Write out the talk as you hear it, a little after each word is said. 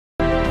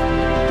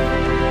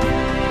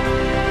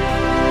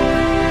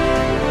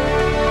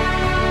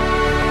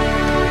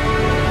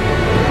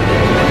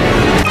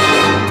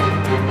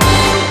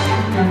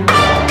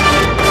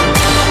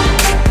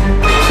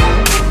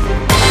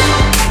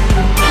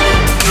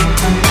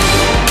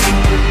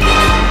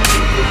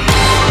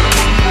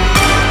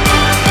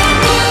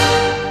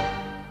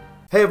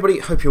Hey everybody,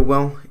 hope you're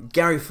well.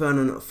 Gary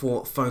Fernan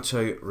for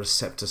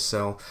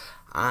Photoreceptorcell,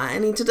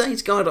 and in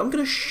today's guide I'm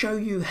going to show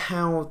you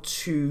how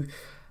to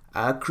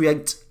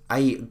create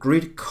a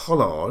grid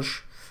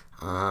collage.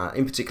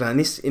 In particular,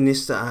 in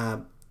this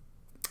guide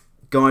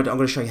I'm going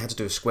to show you how to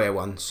do a square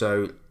one.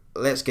 So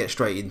let's get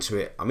straight into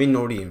it. I'm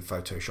already in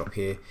Photoshop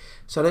here,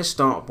 so let's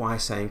start by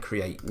saying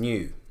create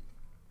new.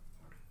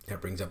 That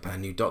brings up our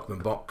new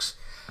document box,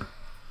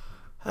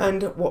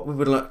 and what we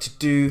would like to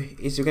do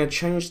is we're going to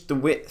change the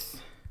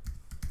width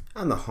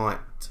and the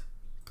height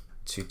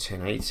to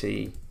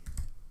 1080.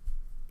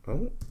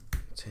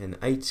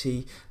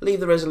 1080. Leave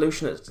the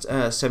resolution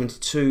at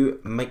 72.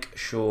 Make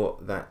sure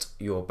that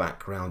your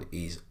background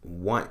is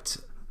white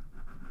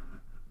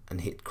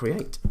and hit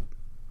create.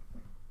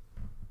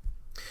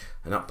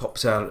 And up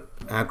pops our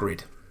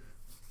grid.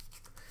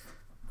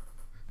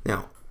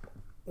 Now,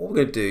 what we're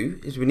going to do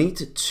is we need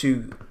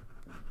to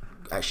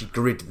actually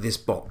grid this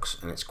box,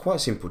 and it's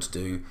quite simple to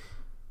do.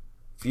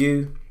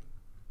 View,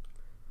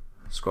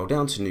 scroll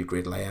down to new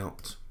grid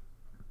layout.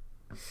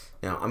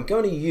 Now I'm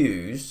going to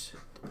use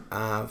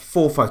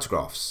 4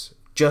 photographs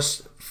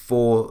just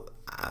for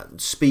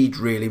speed,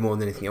 really, more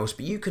than anything else,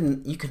 but you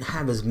can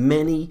have as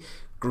many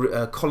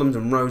columns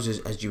and rows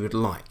as you would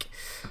like,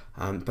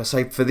 but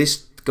say for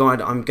this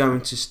guide I'm going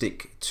to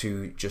stick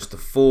to just the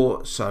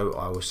 4, so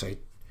I will say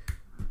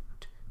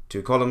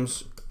 2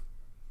 columns,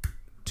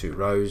 2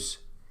 rows,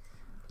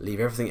 leave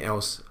everything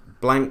else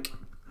blank.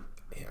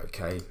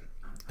 Okay,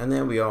 and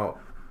there we are.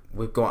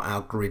 We've got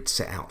our grid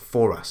set out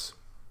for us.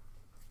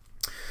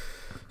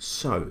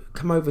 So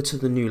come over to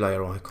the new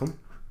layer icon,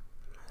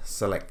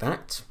 select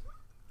that,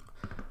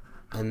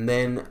 and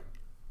then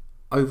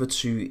over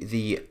to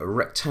the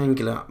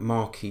rectangular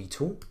marquee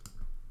tool,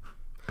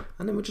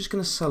 and then we're just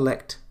going to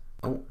select,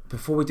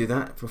 before we do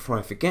that, before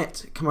I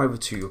forget, come over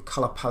to your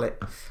color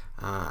palette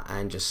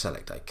and just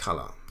select a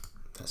color.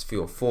 That's for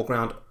your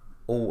foreground.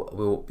 All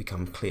will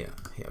become clear.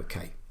 Hit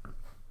OK.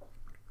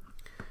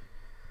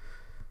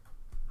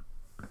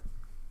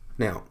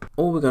 Now,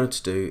 all we're going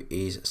to do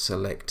is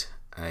select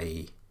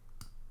a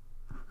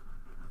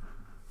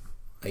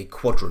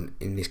quadrant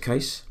in this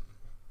case.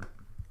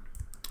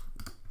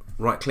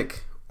 Right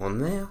click on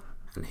there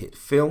and hit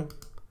fill.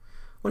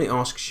 When it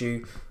asks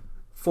you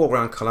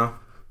foreground color,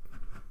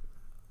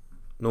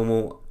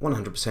 normal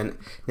 100%.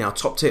 Now,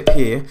 top tip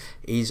here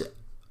is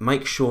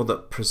make sure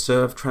that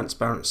preserve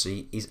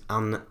transparency is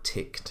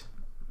unticked.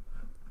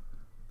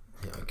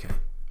 Okay,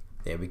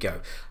 there we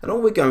go. And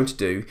all we're going to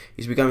do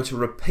is we're going to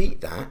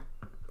repeat that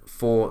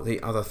for the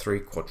other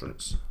 3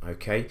 quadrants.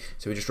 Okay,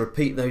 so we just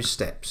repeat those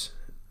steps.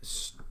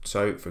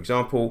 So for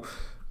example,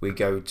 we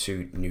go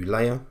to new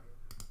layer,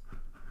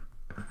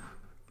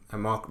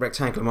 and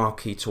rectangular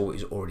marquee tool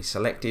is already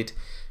selected.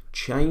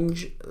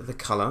 Change the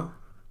color,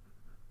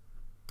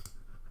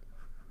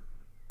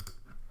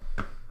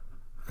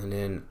 and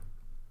then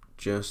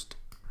just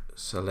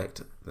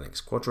select the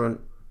next quadrant,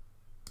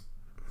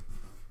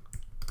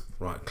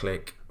 right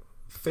click,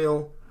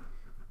 fill,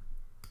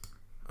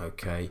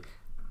 okay,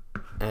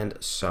 and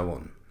so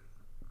on.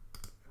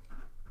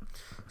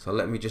 So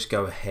let me just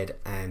go ahead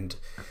and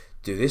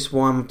do this.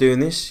 While I'm doing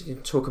this, you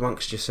can talk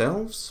amongst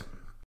yourselves.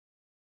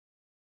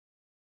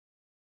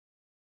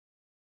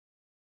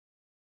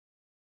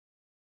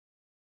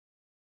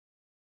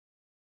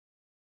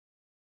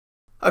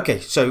 Okay,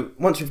 so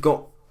once we've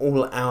got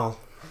all our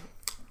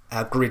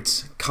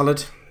grids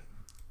coloured,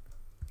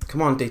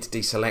 Command D to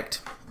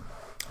deselect.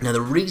 Now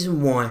the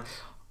reason why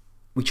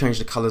we change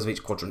the colours of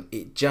each quadrant,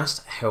 it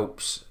just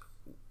helps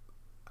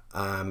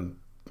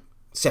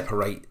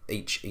separate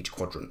each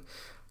quadrant.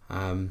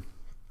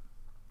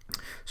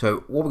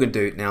 So what we're going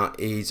to do now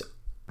is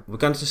we're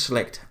going to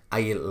select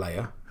a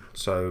layer.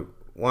 So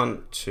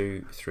 1,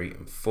 2, 3,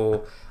 and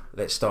 4.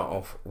 Let's start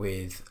off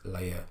with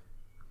layer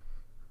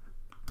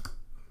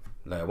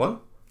 1.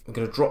 We're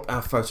going to drop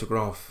our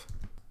photograph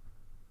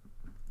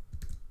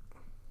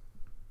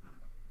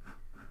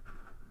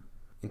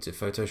into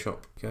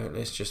Photoshop. Okay,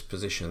 let's just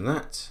position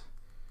that.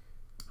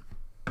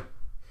 And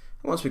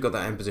once we've got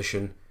that in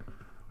position,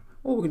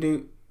 all we're going to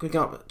do,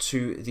 go up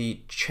to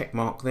the check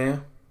mark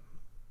there.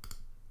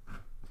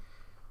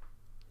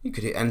 You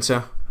could hit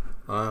enter,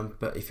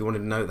 but if you wanted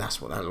to know,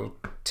 that's what that little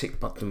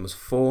tick button was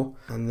for.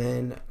 And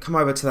then come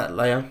over to that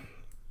layer,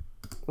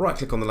 right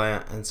click on the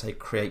layer and say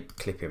create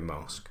clipping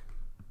mask.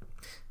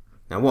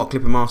 Now what a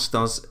clipping mask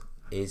does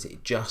is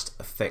it just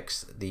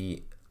affects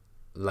the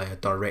layer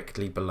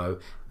directly below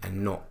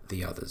and not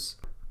the others.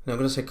 Now I'm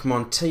going to say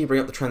Command T,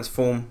 bring up the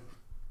transform,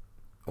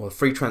 or the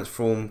free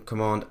transform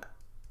command.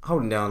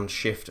 Holding down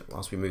shift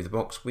whilst we move the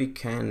box, we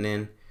can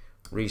then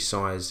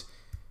resize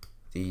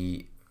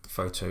the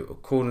photo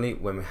accordingly.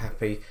 When we're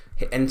happy,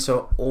 hit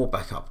enter, or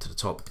back up to the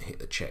top, hit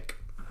the check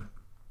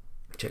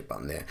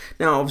button there.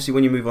 Now obviously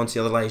when you move on to the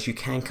other layers, you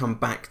can come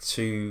back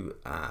to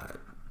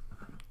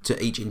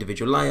each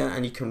individual layer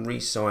and you can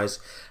resize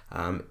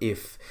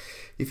if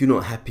you're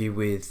not happy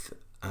with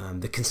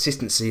the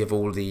consistency of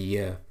all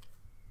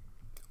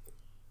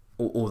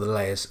all the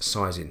layers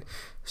sizing.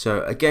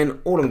 So again,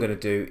 all I'm going to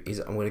do is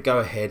I'm going to go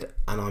ahead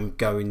and I'm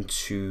going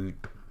to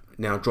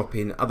now drop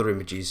in other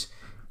images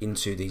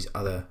into these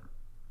other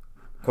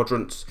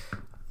quadrants.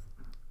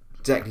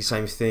 Exactly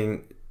same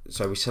thing.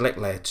 So we select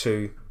layer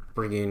 2,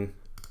 bring in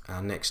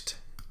our next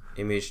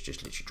image,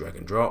 just literally drag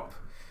and drop.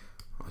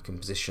 I can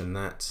position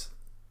that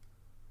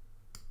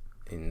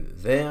in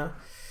there.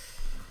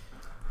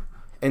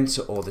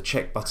 Enter or the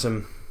check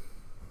button.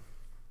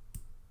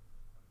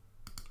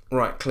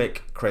 Right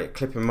click, create a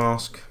clipping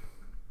mask.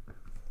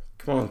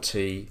 Command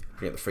T,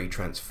 bring up the free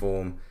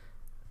transform.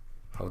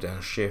 Hold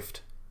down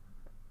Shift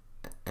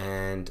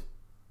and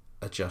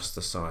adjust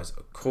the size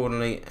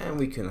accordingly, and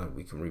we can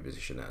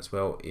reposition that as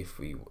well if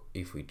we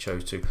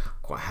chose to.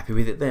 Quite happy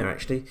with it there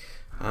actually.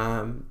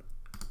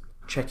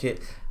 Check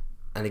it,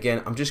 and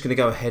again I'm just going to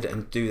go ahead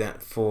and do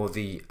that for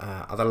the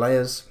other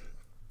layers.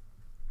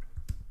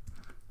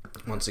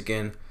 Once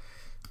again,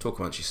 talk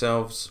amongst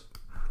yourselves.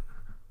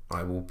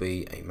 I will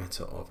be a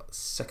matter of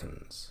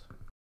seconds.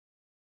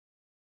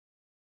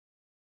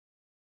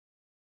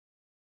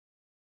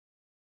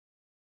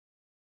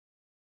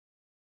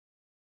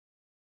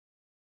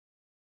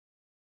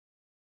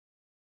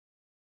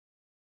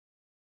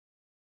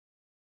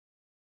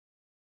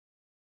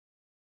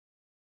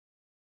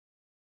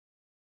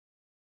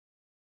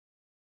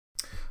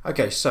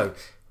 Okay, so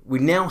we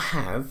now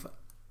have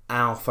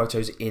our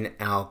photos in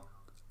our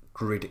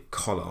grid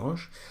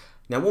collage.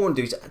 Now what I want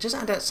to do is just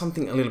add out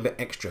something a little bit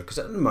extra, because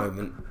at the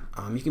moment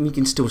you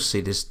can still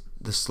see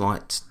the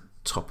slight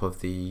top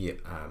of the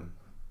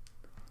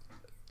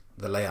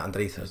layer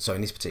underneath it. So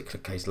in this particular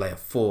case, layer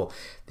 4,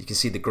 you can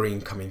see the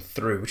green coming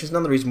through, which is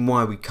another reason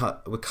why we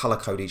color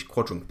code each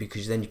quadrant,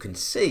 because then you can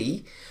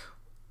see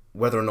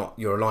whether or not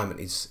your alignment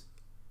is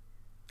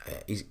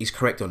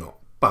correct or not.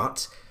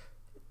 But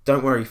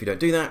don't worry if you don't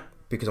do that,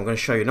 because I'm going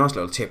to show you a nice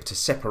little tip to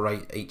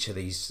separate each of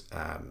these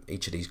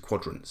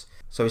quadrants.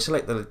 So we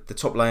select the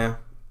top layer,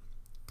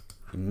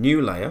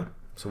 new layer.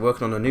 So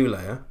working on a new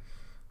layer,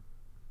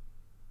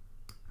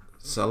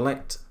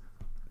 select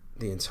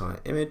the entire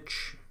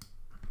image,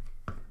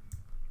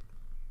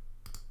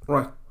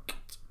 right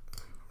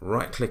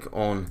click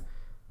on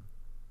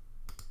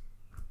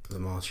the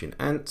Martian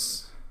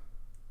ants.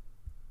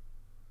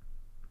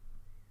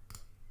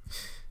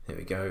 There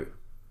we go.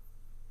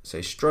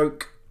 Say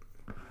stroke.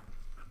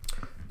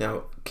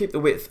 Now keep the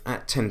width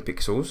at 10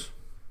 pixels.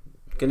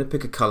 Going to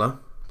pick a color.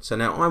 So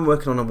now I'm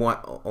working on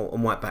white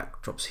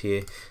backdrops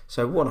here.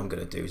 So what I'm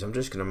going to do is I'm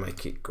just going to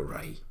make it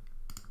grey,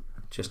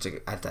 just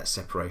to add that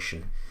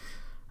separation.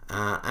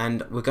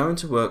 And we're going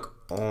to work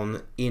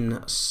on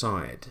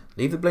inside.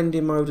 Leave the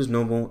blending mode as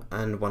normal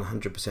and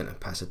 100%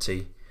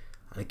 opacity.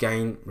 And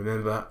again,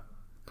 remember,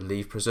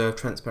 leave preserve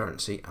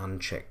transparency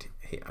unchecked.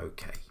 Hit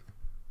OK.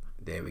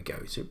 There we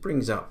go. So it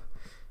brings up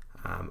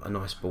a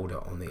nice border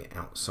on the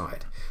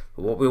outside.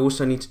 But what we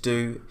also need to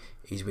do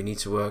is we need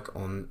to work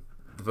on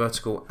the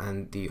vertical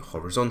and the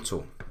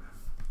horizontal.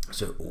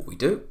 So all we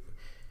do,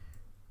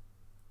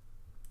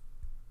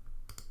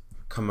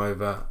 come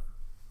over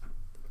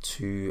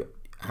to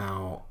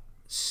our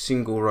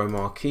single row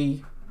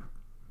marquee,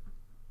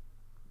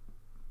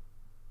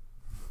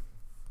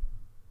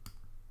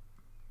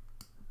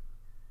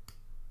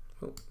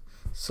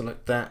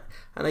 select that,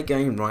 and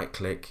again right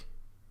click,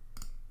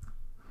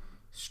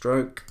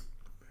 stroke,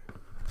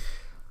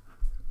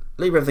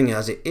 leave everything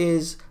as it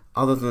is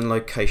other than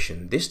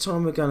location. This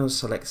time we're going to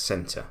select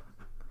center,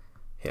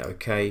 hit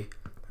OK,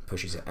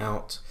 pushes it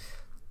out,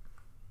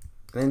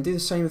 and then do the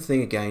same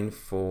thing again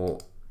for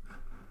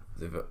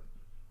the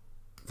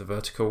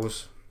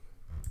verticals.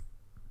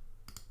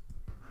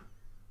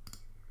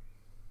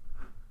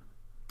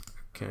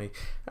 Okay,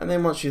 and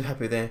then once you're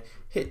happy there,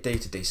 hit D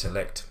to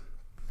deselect,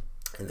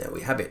 and there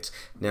we have it.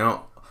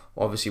 Now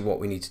obviously what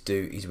we need to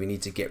do is we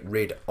need to get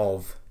rid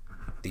of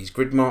these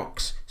grid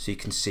marks so you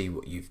can see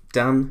what you've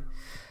done.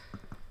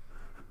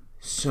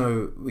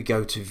 So we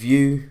go to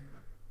view,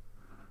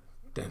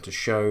 down to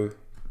show,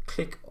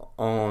 click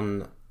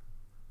on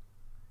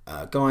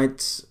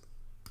guides,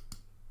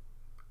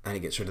 and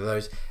it gets rid of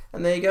those,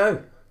 and there you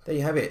go. There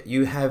you have it.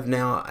 You have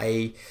now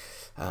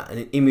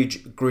an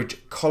image grid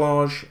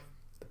collage,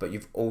 but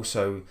you've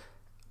also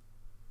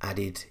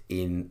added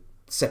in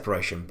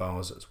separation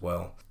bars as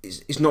well.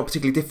 It's not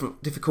particularly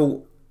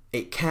difficult.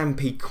 It can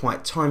be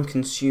quite time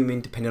consuming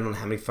depending on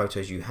how many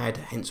photos you had,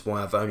 hence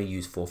why I've only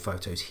used 4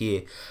 photos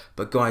here.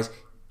 But guys,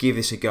 give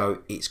this a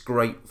go. It's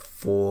great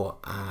for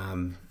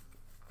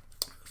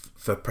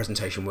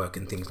presentation work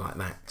and things like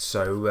that.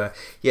 So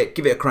yeah,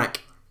 give it a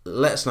crack.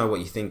 Let us know what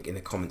you think in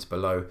the comments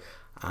below,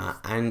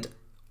 and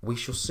I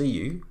shall see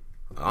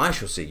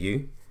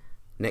you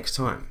next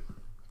time.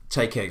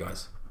 Take care,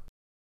 guys.